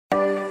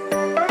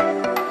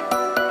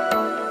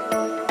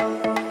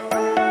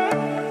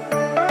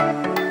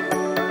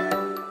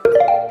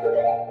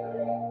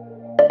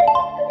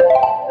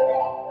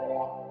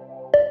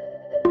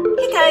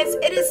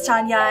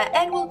Tanya,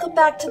 and welcome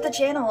back to the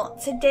channel.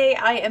 Today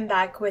I am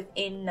back with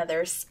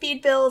another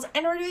speed build,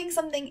 and we're doing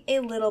something a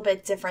little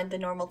bit different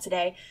than normal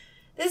today.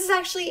 This is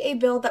actually a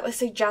build that was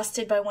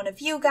suggested by one of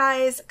you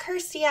guys.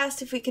 Kirsty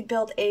asked if we could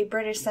build a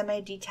British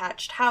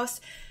semi-detached house,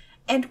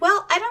 and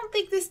well, I don't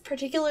think this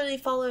particularly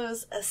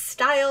follows a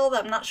style.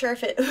 I'm not sure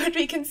if it would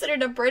be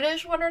considered a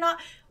British one or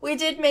not. We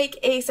did make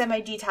a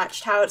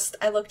semi-detached house.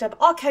 I looked up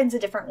all kinds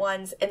of different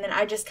ones, and then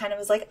I just kind of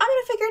was like, I'm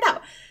gonna figure it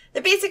out.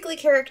 They're basically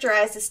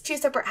characterized as two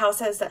separate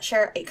houses that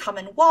share a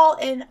common wall,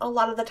 and a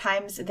lot of the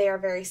times they are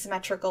very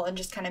symmetrical and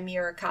just kind of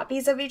mirror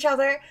copies of each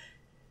other.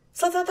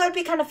 So I thought that would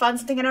be kind of fun,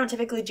 something I don't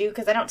typically do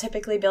because I don't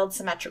typically build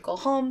symmetrical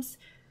homes.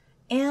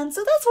 And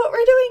so that's what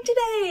we're doing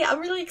today. I'm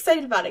really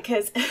excited about it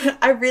because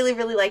I really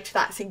liked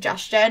that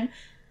suggestion.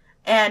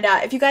 And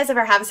if you guys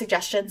ever have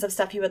suggestions of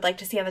stuff you would like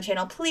to see on the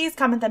channel, please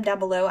comment them down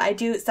below. I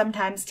do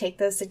sometimes take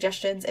those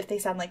suggestions if they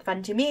sound like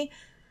fun to me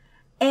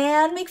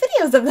and make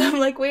videos of them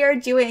like we are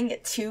doing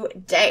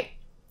today.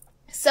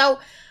 So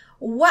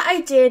what I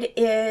did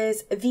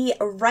is the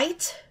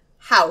right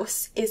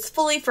house is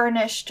fully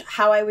furnished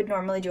how I would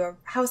normally do a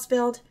house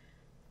build.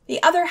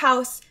 The other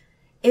house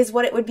is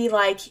what it would be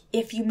like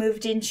if you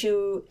moved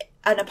into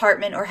an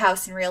apartment or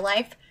house in real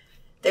life.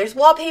 There's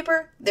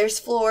wallpaper, there's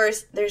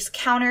floors, there's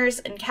counters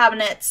and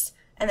cabinets,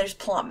 and there's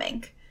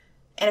plumbing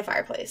and a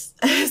fireplace.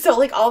 So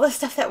like all the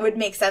stuff that would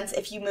make sense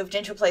if you moved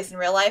into a place in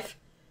real life.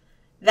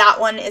 That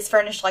one is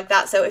furnished like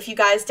that. So if you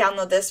guys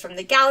download this from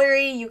the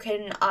gallery, you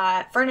can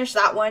furnish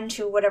that one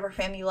to whatever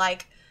fam you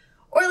like,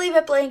 or leave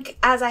it blank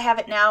as I have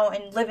it now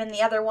and live in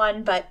the other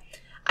one. But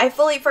I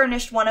fully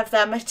furnished one of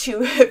them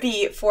to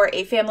be for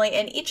a family,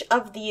 and each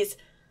of these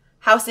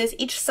houses,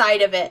 each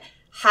side of it,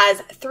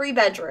 has 3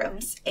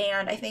 bedrooms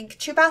and I think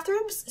 2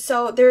 bathrooms.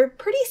 So they're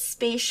pretty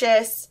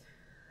spacious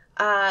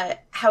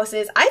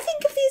houses. I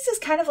think of these as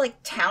kind of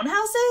like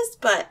townhouses,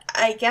 but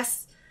I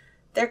guess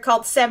they're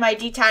called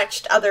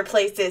semi-detached other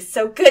places,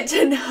 so good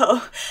to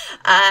know.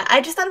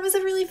 I just thought it was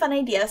a really fun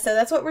idea, so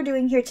that's what we're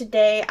doing here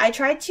today. I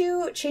tried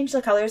to change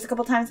the colors a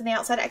couple times on the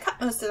outside. I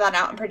cut most of that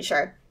out, I'm pretty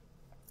sure.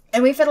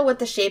 And we fiddled with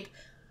the shape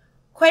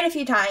quite a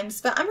few times,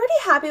 but I'm pretty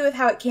happy with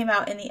how it came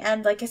out in the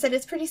end. Like I said,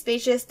 it's pretty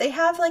spacious. They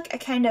have like a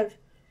kind of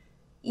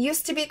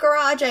used to be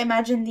garage. I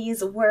imagine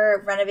these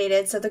were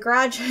renovated, so the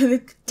garage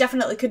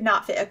definitely could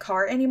not fit a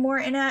car anymore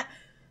in it.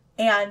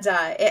 And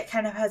it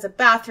kind of has a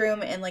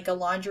bathroom and like a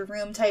laundry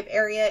room type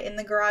area in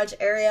the garage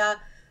area.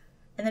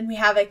 And then we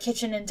have a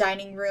kitchen and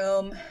dining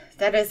room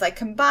that is like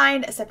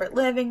combined, a separate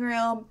living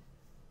room,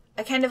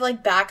 a kind of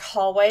like back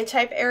hallway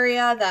type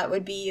area that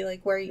would be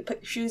like where you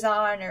put your shoes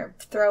on or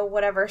throw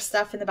whatever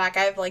stuff in the back.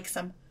 I have like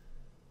some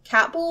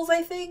cat bowls,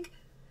 I think,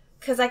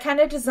 because I kind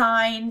of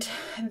designed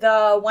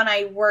the one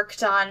I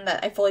worked on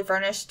that I fully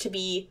furnished to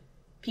be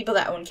people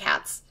that own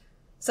cats.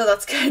 So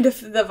that's kind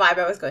of the vibe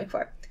I was going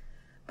for.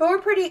 But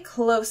we're pretty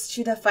close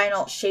to the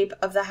final shape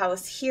of the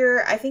house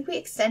here. I think we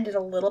extended a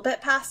little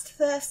bit past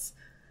this,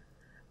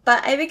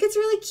 but I think it's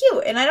really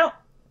cute. And I don't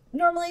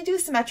normally do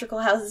symmetrical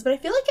houses, but I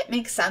feel like it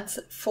makes sense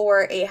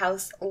for a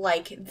house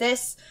like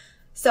this.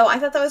 So I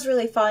thought that was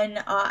really fun.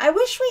 I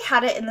wish we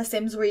had it in The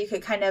Sims where you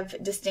could kind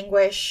of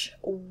distinguish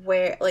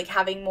where, like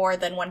having more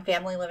than one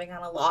family living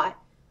on a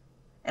lot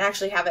and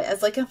actually have it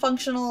as like a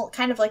functional,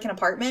 kind of like an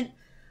apartment.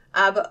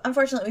 But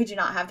unfortunately we do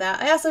not have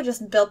that. I also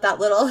just built that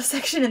little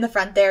section in the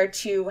front there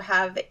to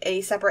have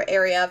a separate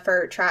area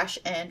for trash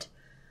and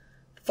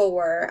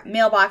for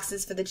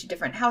mailboxes for the 2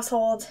 different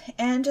households,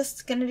 and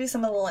just gonna do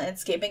some of the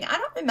landscaping. I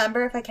don't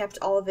remember if I kept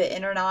all of it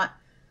in or not.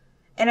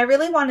 And I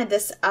really wanted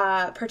this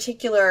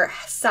particular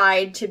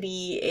side to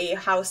be a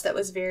house that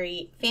was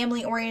very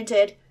family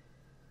oriented.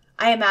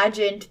 I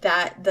imagined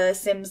that the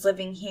Sims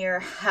living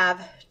here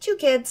have 2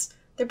 kids.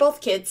 They're both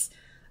kids.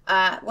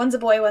 One's a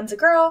boy, one's a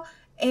girl.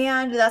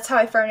 And that's how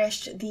I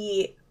furnished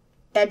the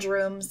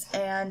bedrooms,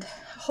 and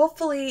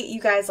hopefully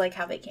you guys like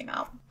how they came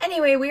out.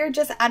 Anyway, we are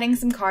just adding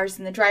some cars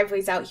in the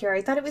driveways out here.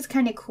 I thought it was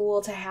kind of cool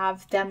to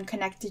have them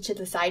connected to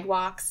the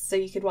sidewalks so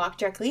you could walk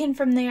directly in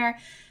from there.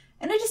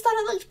 And I just thought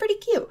it looked pretty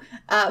cute.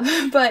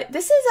 But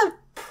this is a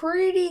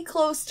pretty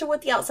close to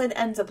what the outside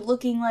ends up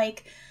looking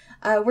like.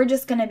 We're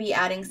just going to be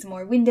adding some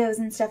more windows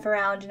and stuff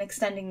around and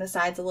extending the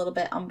sides a little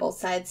bit on both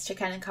sides to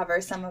kind of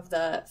cover some of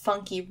the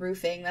funky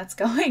roofing that's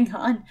going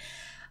on.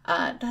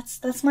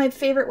 That's my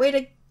favorite way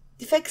to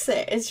fix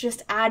it, is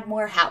just add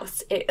more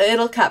house.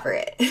 It'll cover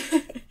it.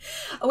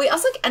 We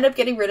also end up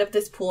getting rid of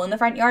this pool in the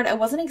front yard. I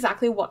wasn't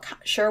exactly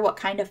sure what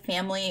kind of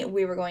family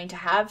we were going to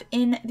have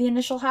in the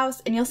initial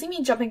house, and you'll see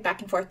me jumping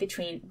back and forth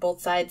between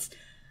both sides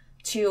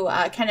to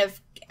kind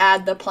of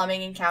add the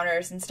plumbing and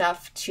counters and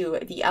stuff to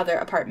the other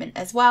apartment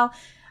as well,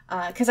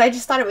 because I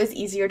just thought it was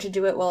easier to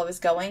do it while I was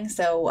going,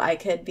 so I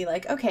could be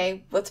like,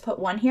 okay, let's put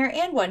one here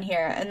and one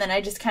here, and then I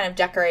just kind of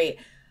decorate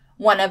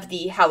one of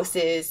the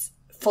houses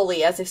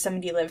fully as if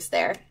somebody lives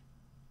there.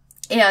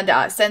 And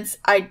since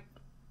I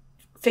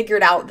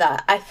figured out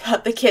that I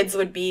thought the kids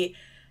would be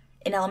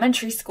in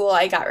elementary school,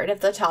 I got rid of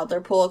the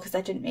toddler pool because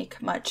that didn't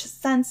make much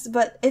sense.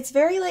 But it's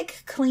very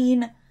like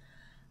clean,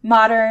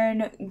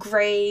 modern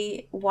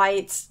gray,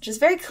 whites, just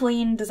very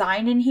clean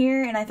design in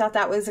here. And I thought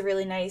that was a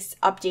really nice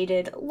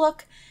updated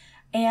look.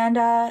 And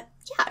yeah,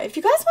 if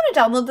you guys want to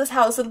download this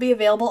house, it'll be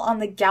available on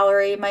the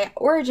gallery. My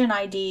origin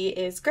ID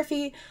is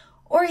Griffy,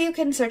 or you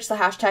can search the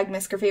hashtag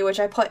MsGryphi, which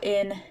I put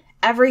in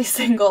every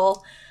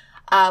single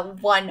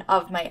one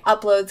of my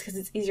uploads because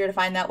it's easier to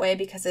find that way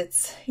because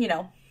it's, you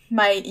know,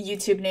 my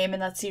YouTube name,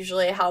 and that's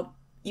usually how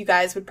you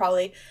guys would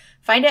probably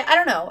find it. I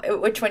don't know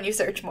which one you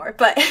search more,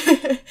 but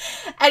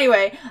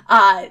anyway,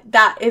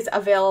 that is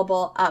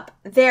available up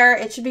there.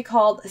 It should be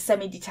called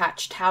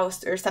Semi-Detached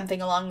House or something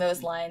along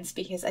those lines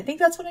because I think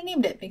that's what I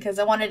named it because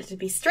I wanted it to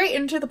be straight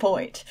and to the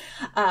point.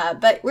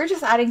 But we're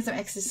just adding some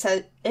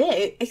accessories in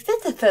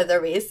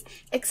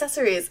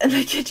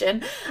the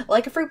kitchen,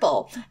 like a fruit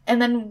bowl.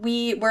 And then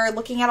we were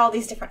looking at all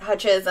these different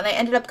hutches, and I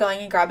ended up going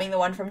and grabbing the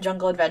one from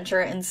Jungle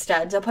Adventure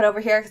instead to put over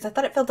here because I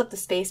thought it filled up the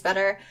space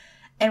better.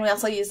 And we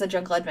also used the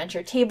Jungle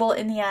Adventure table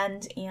in the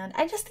end, and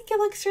I just think it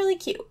looks really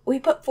cute. We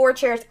put 4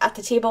 chairs at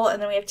the table, and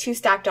then we have 2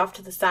 stacked off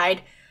to the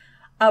side,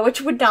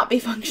 which would not be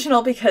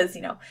functional because,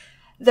 you know,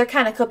 they're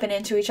kind of clipping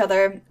into each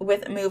other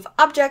with move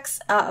objects,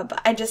 but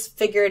I just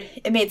figured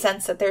it made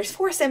sense that there's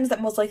 4 Sims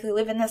that most likely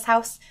live in this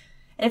house,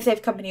 and if they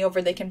have company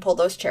over, they can pull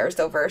those chairs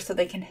over so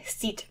they can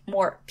seat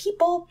more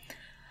people.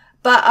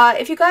 But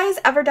if you guys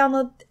ever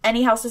download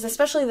any houses,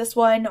 especially this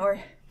one,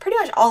 or pretty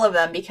much all of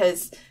them,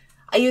 because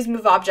I use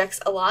move objects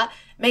a lot,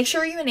 make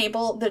sure you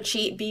enable the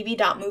cheat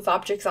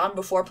bb.moveObjects on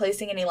before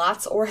placing any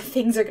lots, or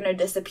things are going to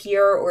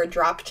disappear or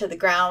drop to the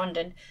ground,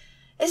 and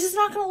it's just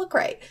not going to look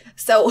right.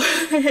 So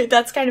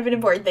that's kind of an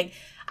important thing.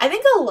 I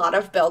think a lot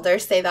of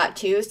builders say that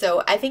too,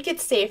 so I think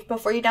it's safe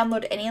before you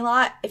download any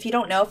lot. If you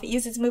don't know if it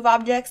uses move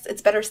objects,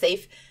 it's better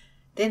safe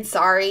than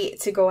sorry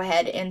to go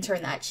ahead and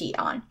turn that cheat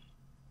on.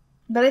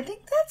 But I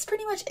think that's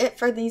pretty much it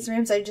for these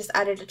rooms. I just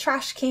added a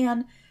trash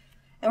can,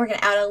 and we're going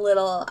to add a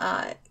little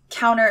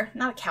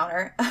not a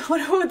counter,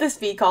 what would this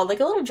be called? Like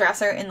a little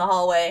dresser in the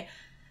hallway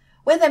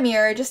with a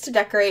mirror just to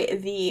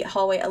decorate the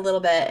hallway a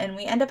little bit. And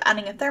we end up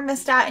adding a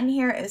thermostat in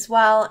here as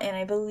well, and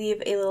I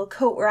believe a little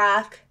coat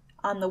rack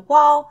on the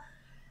wall.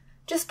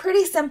 Just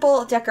pretty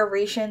simple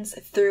decorations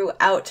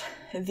throughout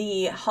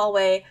the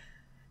hallway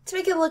to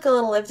make it look a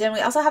little lived in.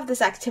 We also have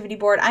this activity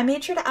board. I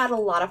made sure to add a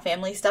lot of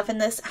family stuff in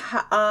this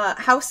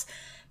house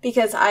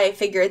because I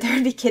figured there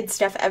would be kid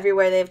stuff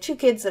everywhere. They have 2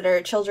 kids that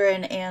are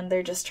children, and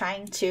they're just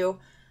trying to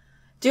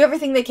do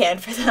everything they can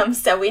for them.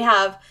 So we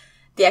have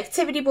the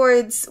activity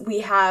boards,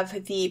 we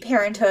have the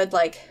parenthood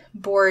like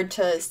board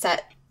to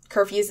set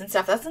curfews and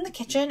stuff. That's in the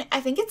kitchen.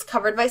 I think it's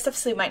covered by stuff,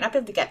 so you might not be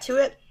able to get to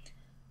it,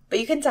 but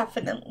you can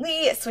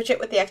definitely switch it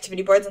with the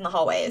activity boards in the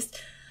hallways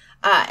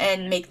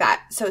and make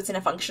that so it's in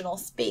a functional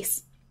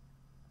space.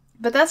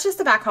 But that's just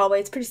the back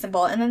hallway. It's pretty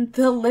simple. And then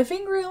the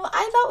living room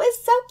I thought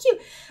was so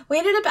cute. We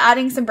ended up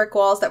adding some brick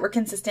walls that were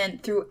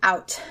consistent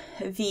throughout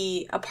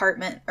the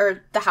apartment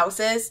or the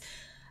houses.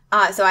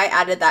 So I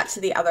added that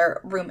to the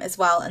other room as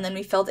well. And then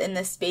we filled in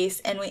this space,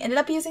 and we ended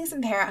up using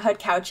some parenthood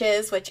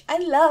couches, which I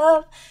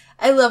love.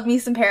 I love me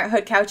some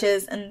parenthood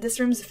couches. And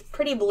this room's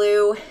pretty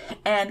blue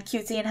and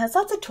cutesy and has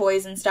lots of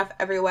toys and stuff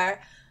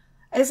everywhere,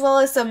 as well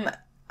as some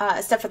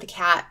stuff for the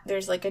cat.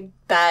 There's like a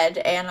bed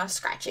and a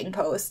scratching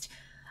post.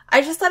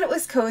 I just thought it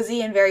was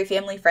cozy and very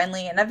family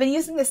friendly, and I've been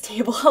using this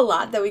table a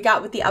lot that we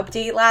got with the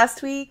update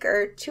last week,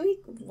 or 2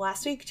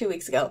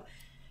 weeks ago.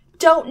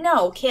 Don't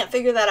know. Can't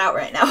figure that out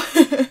right now.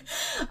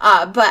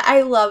 But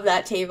I love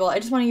that table. I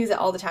just want to use it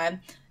all the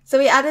time. So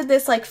we added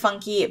this like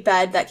funky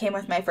bed that came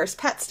with my first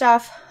pet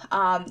stuff.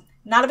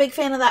 Not a big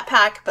fan of that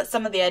pack, but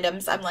some of the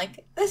items I'm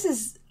like, this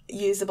is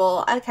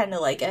usable. I kind of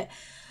like it.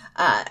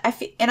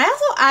 And I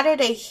also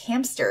added a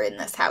hamster in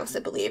this house, I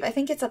believe. I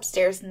think it's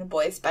upstairs in the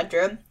boys'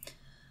 bedroom.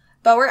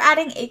 But we're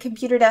adding a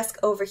computer desk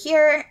over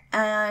here,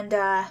 and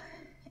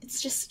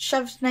it's just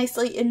shoved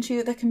nicely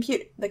into the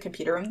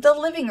computer room, the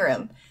living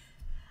room.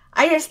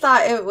 I just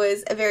thought it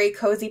was a very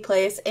cozy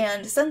place,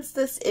 and since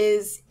this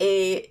is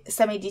a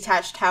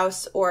semi-detached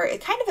house, or a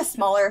kind of a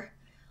smaller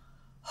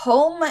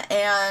home,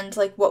 and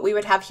like what we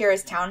would have here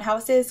as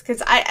townhouses,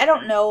 because I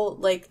don't know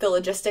like the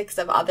logistics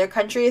of other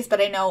countries, but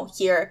I know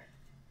here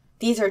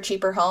these are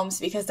cheaper homes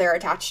because they're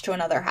attached to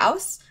another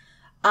house.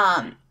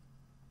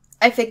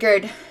 I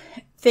figured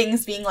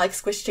things being like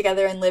squished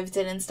together and lived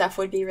in and stuff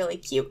would be really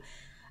cute.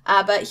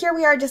 But here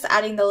we are just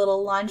adding the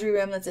little laundry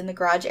room that's in the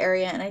garage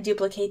area, and I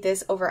duplicate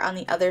this over on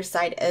the other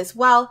side as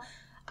well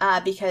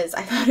because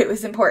I thought it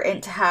was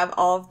important to have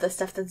all of the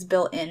stuff that's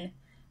built in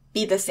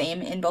be the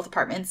same in both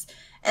apartments.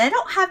 And I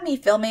don't have me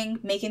filming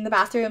making the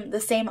bathroom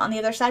the same on the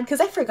other side because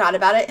I forgot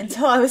about it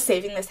until I was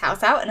saving this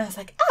house out, and I was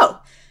like,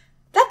 oh,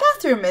 that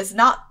bathroom is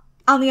not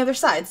on the other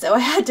side, so I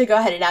had to go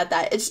ahead and add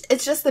that.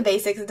 It's just the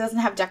basics. It doesn't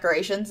have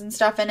decorations and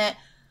stuff in it.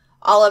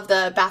 All of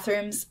the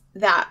bathrooms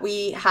that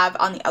we have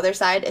on the other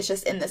side, it's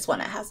just in this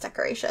one it has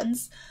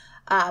decorations.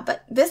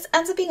 But this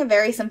ends up being a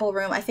very simple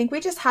room. I think we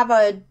just have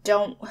a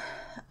Don't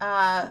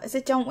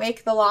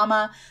Wake the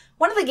Llama,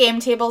 one of the game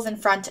tables in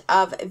front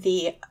of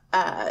the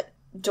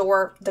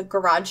door, the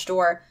garage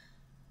door,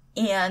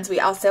 And we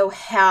also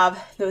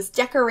have those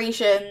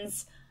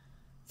decorations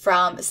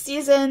from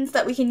seasons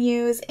that we can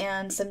use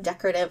and some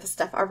decorative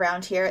stuff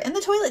around here. And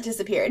the toilet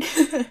disappeared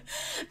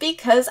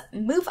because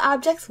move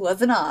objects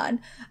wasn't on.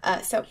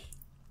 So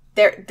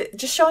they're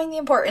just showing the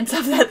importance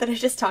of that I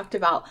just talked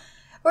about.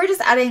 We're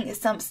just adding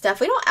some stuff.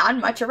 We don't add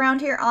much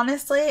around here,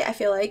 honestly. I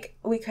feel like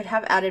we could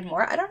have added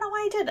more. I don't know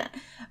why I didn't.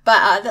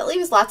 But that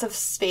leaves lots of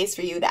space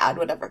for you to add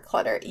whatever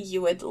clutter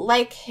you would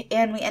like.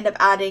 And we end up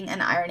adding an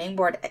ironing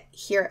board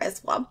here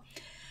as well.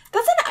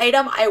 That's an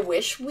item I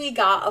wish we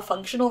got a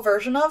functional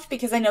version of,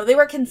 because I know they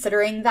were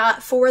considering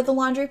that for the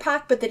laundry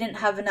pack, but they didn't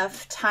have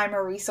enough time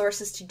or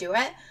resources to do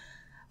it.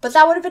 But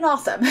that would have been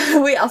awesome.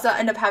 We also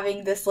end up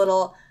having this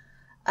little,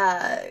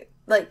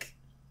 like,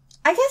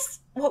 I guess,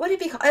 what would it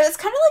be called? It's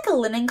kind of like a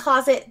linen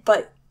closet,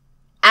 but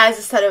as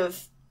a set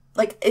of,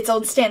 like, its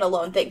own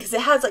standalone thing, because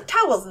it has, like,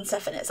 towels and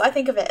stuff in it. So I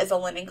think of it as a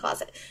linen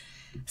closet.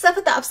 So I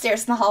put that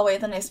upstairs in the hallway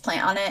with a nice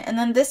plant on it. And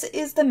then this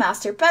is the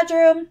master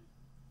bedroom.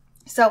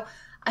 So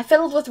I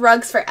fiddled with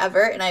rugs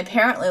forever, and I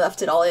apparently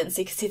left it all in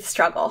so you can see the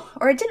struggle.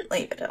 Or I didn't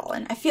leave it all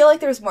in. I feel like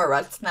there's more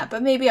rugs than that,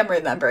 but maybe I'm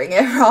remembering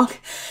it wrong.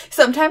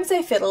 Sometimes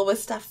I fiddle with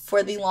stuff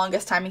for the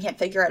longest time and can't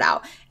figure it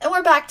out. And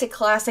we're back to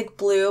classic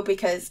blue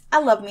because I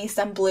love me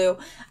some blue.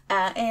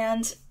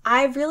 And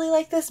I really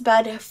like this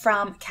bed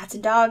from Cats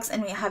and Dogs,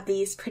 and we have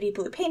these pretty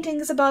blue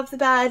paintings above the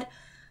bed.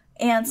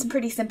 And some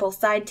pretty simple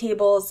side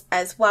tables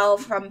as well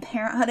from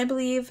Parenthood, I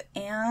believe.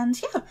 And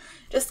yeah,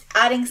 just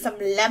adding some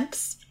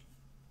lamps.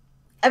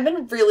 I've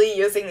been really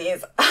using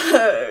these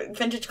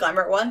Vintage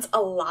Glamour ones a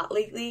lot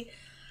lately.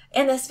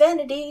 And this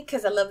vanity,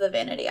 because I love the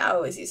vanity. I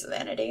always use the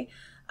vanity.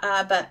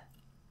 But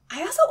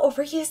I also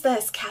overuse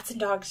this Cats and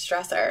Dogs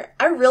dresser.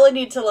 I really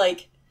need to,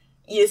 like,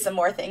 use some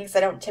more things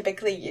I don't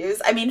typically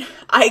use. I mean,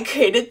 I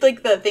created,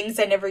 like, the things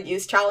I never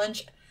use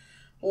challenge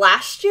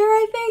last year,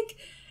 I think.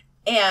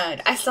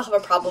 And I still have a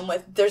problem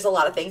with, there's a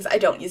lot of things I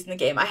don't use in the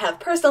game. I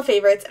have personal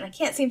favorites, and I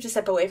can't seem to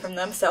step away from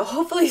them. So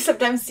hopefully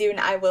sometime soon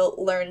I will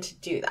learn to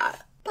do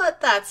that.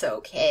 But that's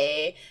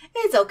okay.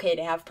 It's okay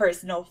to have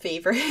personal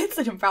favorites,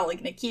 and I'm probably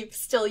going to keep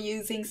still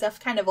using stuff,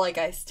 kind of like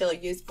I still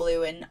use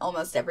blue in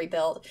almost every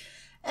build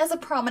as a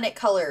prominent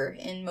color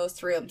in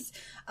most rooms.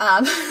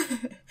 But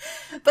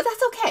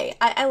that's okay.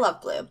 I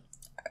love blue,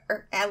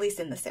 or at least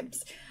in The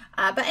Sims.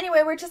 But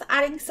anyway, we're just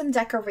adding some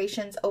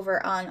decorations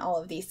over on all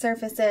of these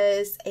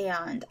surfaces,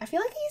 and I feel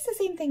like I use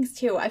the same things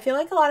too. I feel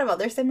like a lot of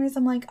other Simmers,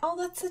 I'm like, oh,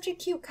 that's such a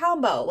cute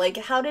combo. Like,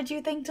 how did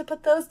you think to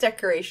put those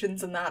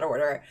decorations in that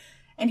order?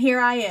 And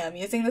here I am,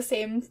 using the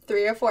same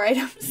 3 or 4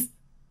 items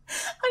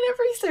on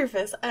every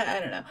surface. I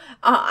don't know.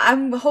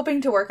 I'm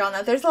hoping to work on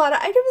that. There's a lot of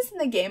items in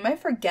the game I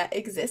forget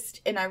exist,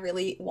 and I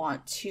really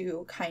want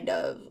to kind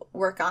of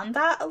work on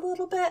that a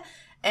little bit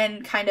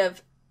and kind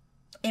of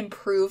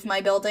improve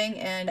my building.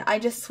 And I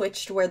just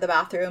switched where the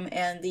bathroom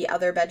and the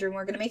other bedroom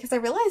were going to make, because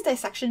I realized I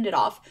sectioned it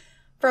off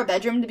for a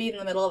bedroom to be in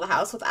the middle of the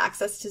house with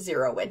access to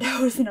 0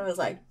 windows. And I was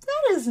like,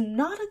 that is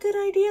not a good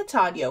idea,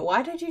 Tanya.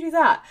 Why did you do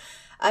that?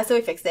 So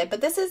we fixed it.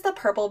 But this is the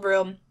purple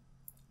room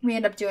we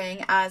end up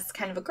doing as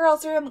kind of a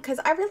girl's room, because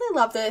I really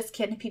love this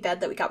canopy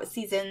bed that we got with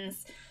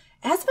Seasons.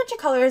 It has a bunch of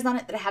colors on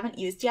it that I haven't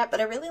used yet, but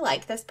I really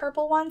like this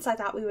purple one, so I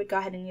thought we would go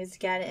ahead and use it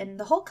again. And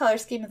the whole color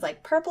scheme is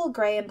like purple,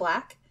 gray, and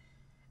black.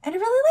 And I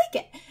really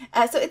like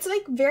it. So it's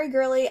like very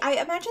girly. I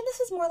imagine this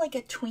is more like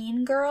a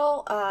tween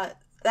girl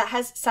that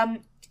has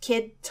some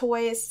kid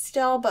toys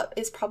still, but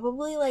is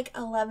probably like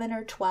 11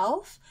 or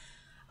 12.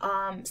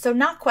 So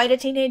not quite a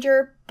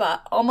teenager,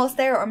 but almost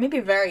there, or maybe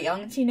a very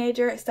young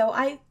teenager. So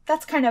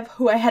that's kind of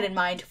who I had in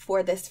mind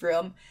for this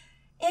room.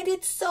 And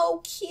it's so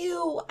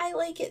cute. I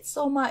like it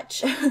so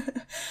much.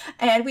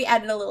 And we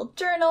added a little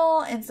journal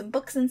and some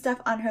books and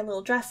stuff on her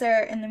little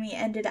dresser. And then we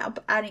ended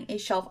up adding a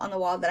shelf on the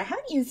wall that I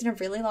haven't used in a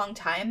really long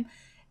time.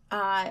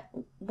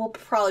 We'll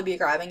probably be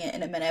grabbing it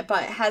in a minute,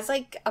 but it has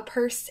like a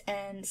purse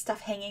and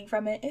stuff hanging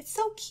from it. It's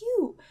so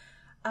cute.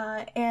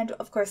 And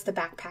of course the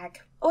backpack.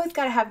 Always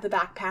gotta have the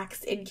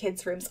backpacks in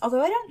kids' rooms.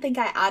 Although I don't think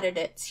I added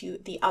it to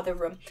the other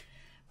room.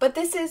 But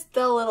this is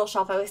the little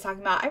shelf I was talking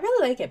about. I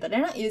really like it, but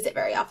I don't use it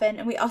very often.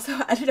 And we also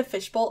added a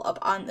fishbowl up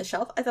on the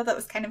shelf. I thought that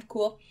was kind of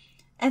cool.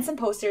 And some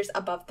posters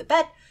above the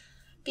bed.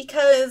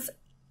 Because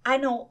I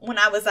know when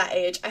I was that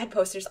age, I had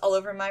posters all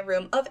over my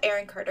room of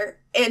Aaron Carter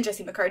and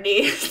Jesse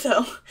McCartney.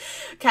 So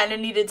kind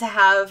of needed to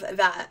have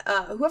that,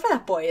 whoever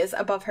that boy is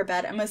above her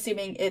bed. I'm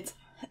assuming it's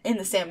in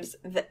The Sims,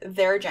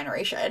 their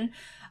generation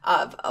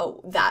of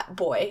that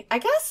boy. I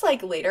guess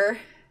like later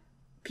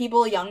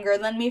people younger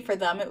than me, for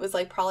them it was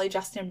like probably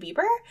Justin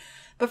Bieber,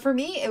 but for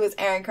me it was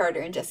Aaron Carter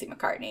and Jesse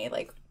McCartney,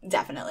 like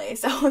definitely.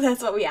 So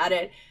that's what we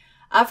added.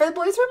 For the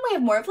boys' room, we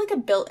have more of like a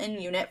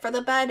built-in unit for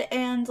the bed,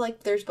 and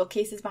like there's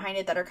bookcases behind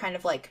it that are kind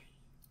of like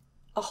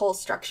a whole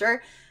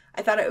structure.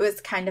 I thought it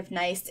was kind of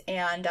nice,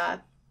 and I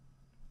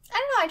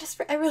don't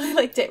know, I really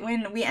liked it.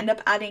 When we end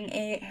up adding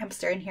a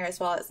hamster in here as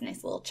well. It's a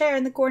nice little chair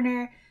in the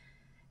corner,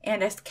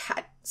 and a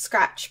cat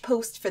scratch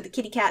post for the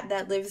kitty cat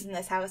that lives in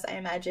this house. I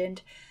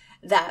imagined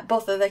that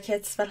both of the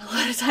kids spent a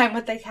lot of time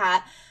with the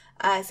cat.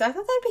 So I thought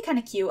that'd be kind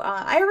of cute.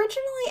 I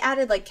originally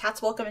added like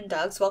cats welcome and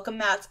dogs welcome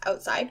mats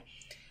outside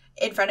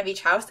in front of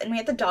each house, and we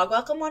had the dog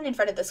welcome one in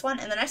front of this one,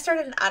 and then I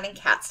started adding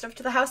cat stuff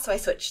to the house, so I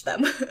switched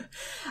them.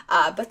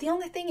 But the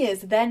only thing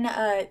is, then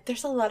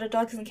there's a lot of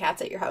dogs and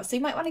cats at your house, so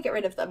you might want to get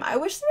rid of them. I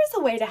wish there was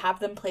a way to have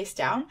them placed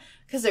down,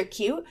 because they're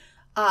cute,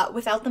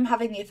 without them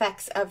having the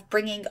effects of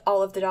bringing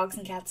all of the dogs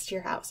and cats to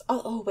your house.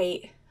 Oh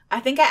wait. I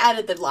think I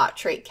added the lot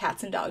trait,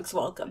 cats and dogs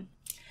welcome.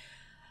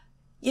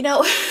 You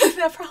know,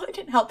 that probably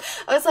didn't help.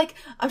 I was like,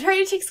 I'm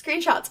trying to take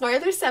screenshots. Why are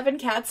there 7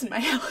 cats in my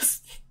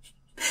house?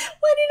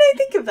 Why didn't I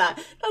think of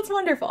that? That's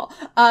wonderful.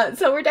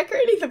 So we're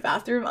decorating the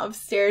bathroom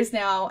upstairs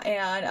now,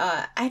 and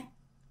I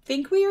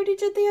think we already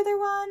did the other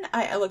one.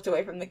 I looked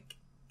away from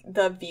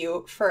the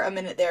view for a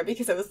minute there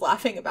because I was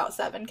laughing about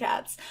 7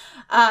 cats.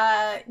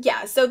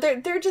 Yeah, so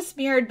they're just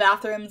mirrored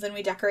bathrooms, and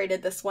we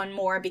decorated this one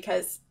more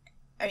because,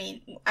 I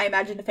mean, I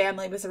imagine the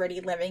family was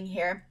already living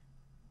here,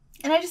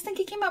 and I just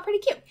think it came out pretty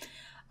cute.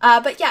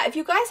 But yeah, if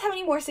you guys have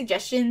any more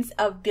suggestions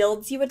of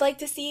builds you would like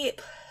to see,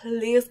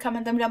 please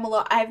comment them down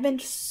below. I've been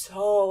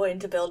so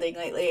into building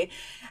lately.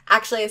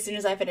 Actually, as soon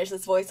as I finish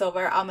this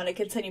voiceover, I'm going to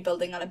continue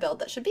building on a build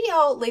that should be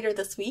out later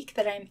this week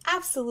that I'm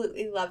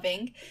absolutely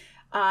loving.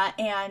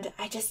 And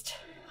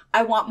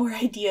I want more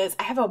ideas.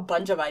 I have a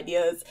bunch of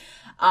ideas.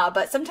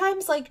 But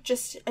sometimes like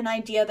just an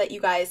idea that you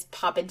guys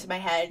pop into my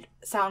head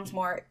sounds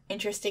more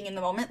interesting in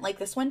the moment, like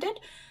this one did.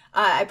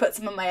 I put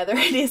some of my other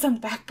ideas on the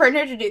back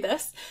burner to do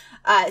this.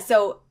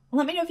 So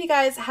let me know if you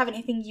guys have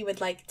anything you would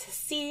like to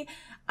see.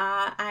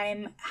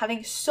 I'm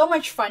having so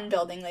much fun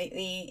building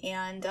lately,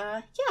 and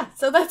yeah,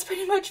 so that's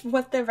pretty much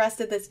what the rest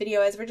of this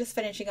video is. We're just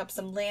finishing up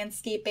some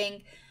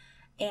landscaping,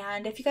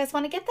 and if you guys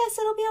want to get this,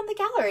 it'll be on the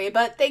gallery.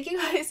 But thank you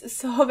guys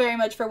so very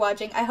much for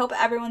watching. I hope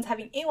everyone's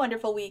having a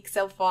wonderful week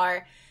so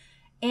far.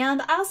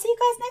 And I'll see you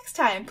guys next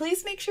time.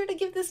 Please make sure to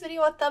give this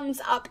video a thumbs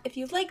up if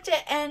you liked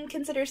it, and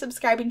consider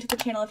subscribing to the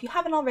channel if you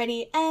haven't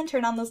already, and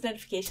turn on those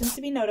notifications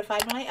to be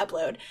notified when I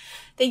upload.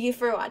 Thank you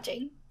for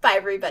watching. Bye,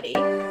 everybody.